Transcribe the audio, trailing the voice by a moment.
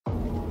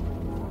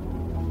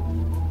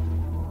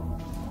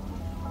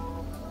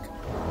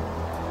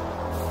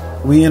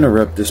We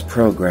interrupt this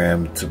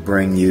program to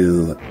bring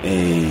you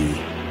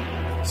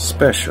a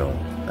special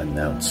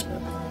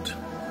announcement.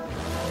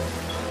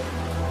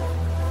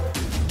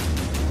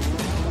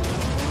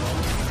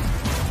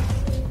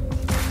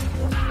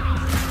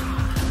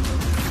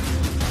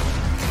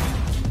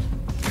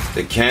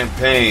 The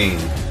campaign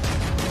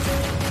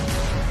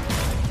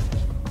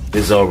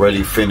is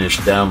already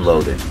finished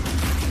downloading.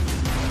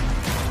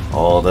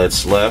 All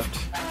that's left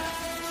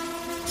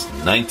is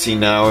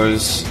 19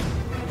 hours,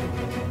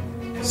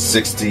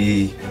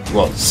 16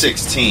 hours,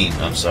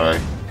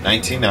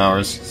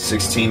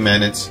 16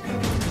 minutes,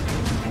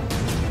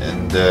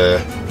 and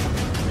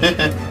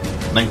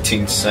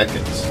 19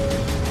 seconds.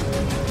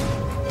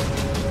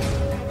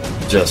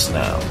 Just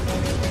now.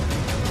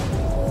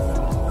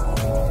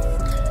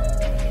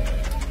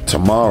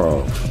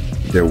 Tomorrow,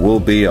 there will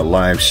be a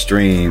live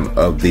stream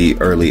of the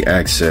early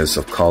access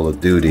of Call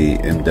of Duty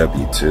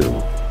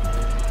MW2.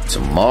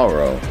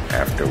 Tomorrow,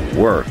 after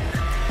work,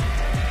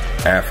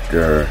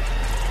 after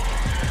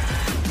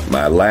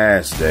my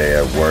last day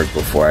at work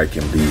before I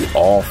can be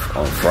off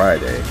on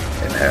Friday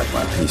and have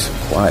my peace and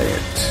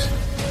quiet,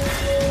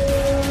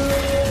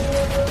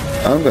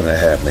 I'm gonna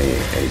have me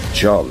a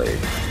jolly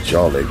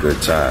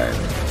good time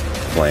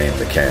playing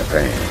the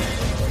campaign.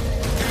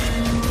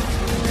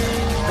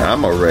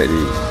 I'm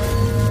already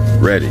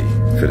ready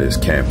for this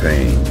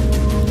campaign.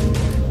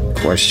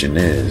 Question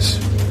is,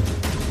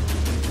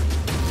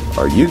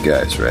 are you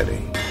guys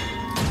ready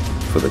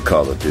for the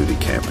Call of Duty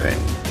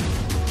campaign?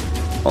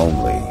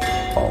 Only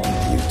on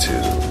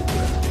YouTube.